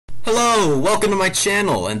Hello, welcome to my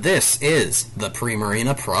channel, and this is the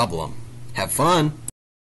Primarina Problem. Have fun!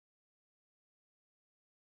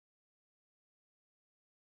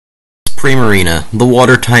 Primarina, the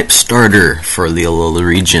water-type starter for the Alola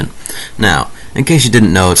region. Now, in case you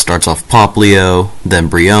didn't know, it starts off Popplio, then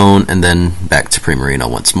Brionne, and then back to Primarina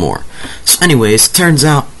once more. So anyways, turns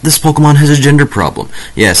out this Pokemon has a gender problem.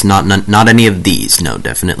 Yes, not any of these. No,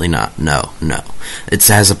 definitely not. No. It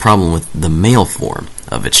has a problem with the male form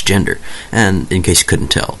of its gender. And in case you couldn't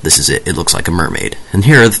tell, this is it. It looks like a mermaid. And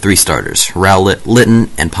here are the three starters: Rowlet, Litten,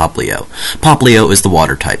 and Popplio. Popplio is the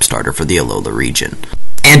water-type starter for the Alola region,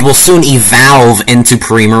 and will soon evolve into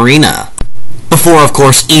Primarina, before, of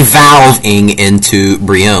course, evolving into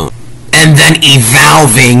Brionne, and then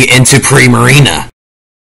evolving into Primarina.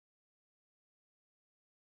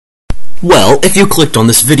 Well, if you clicked on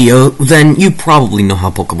this video, then you probably know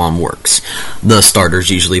how Pokemon works. The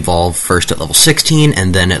starters usually evolve first at level 16,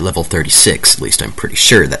 and then at level 36, at least I'm pretty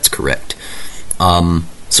sure that's correct.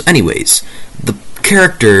 So anyways, the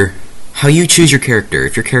character, how you choose your character,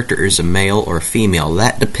 if your character is a male or a female,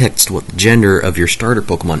 that depicts what the gender of your starter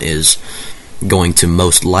Pokemon is going to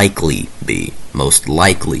most likely be.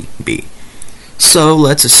 So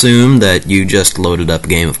let's assume that you just loaded up a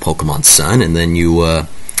game of Pokemon Sun, and then you,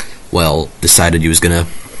 decided you was gonna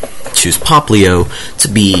choose Popplio to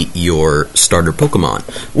be your starter Pokemon.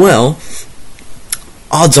 Well,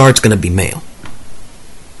 odds are it's gonna be male.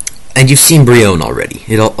 And you've seen Brionne already.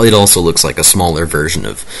 It also looks like a smaller version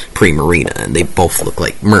of Primarina, and they both look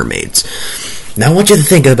like mermaids. Now I want you to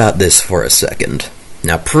think about this for a second.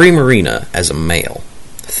 Now, Primarina as a male,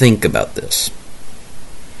 think about this.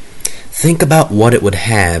 Think about what it would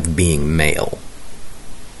have being male.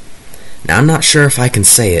 Now, I'm not sure if I can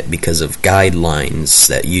say it because of guidelines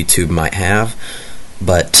that YouTube might have,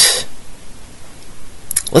 but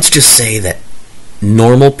let's just say that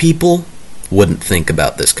normal people wouldn't think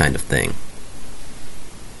about this kind of thing.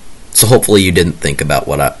 So hopefully you didn't think about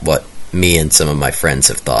what me and some of my friends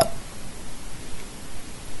have thought.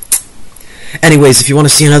 Anyways, if you want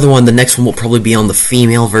to see another one, the next one will probably be on the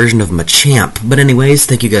female version of Machamp. But anyways,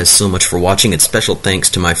 thank you guys so much for watching, and special thanks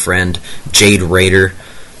to my friend Jade Raider.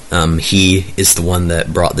 He is the one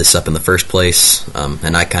that brought this up in the first place,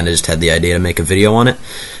 and I kind of just had the idea to make a video on it.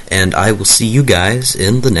 And I will see you guys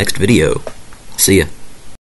in the next video. See ya.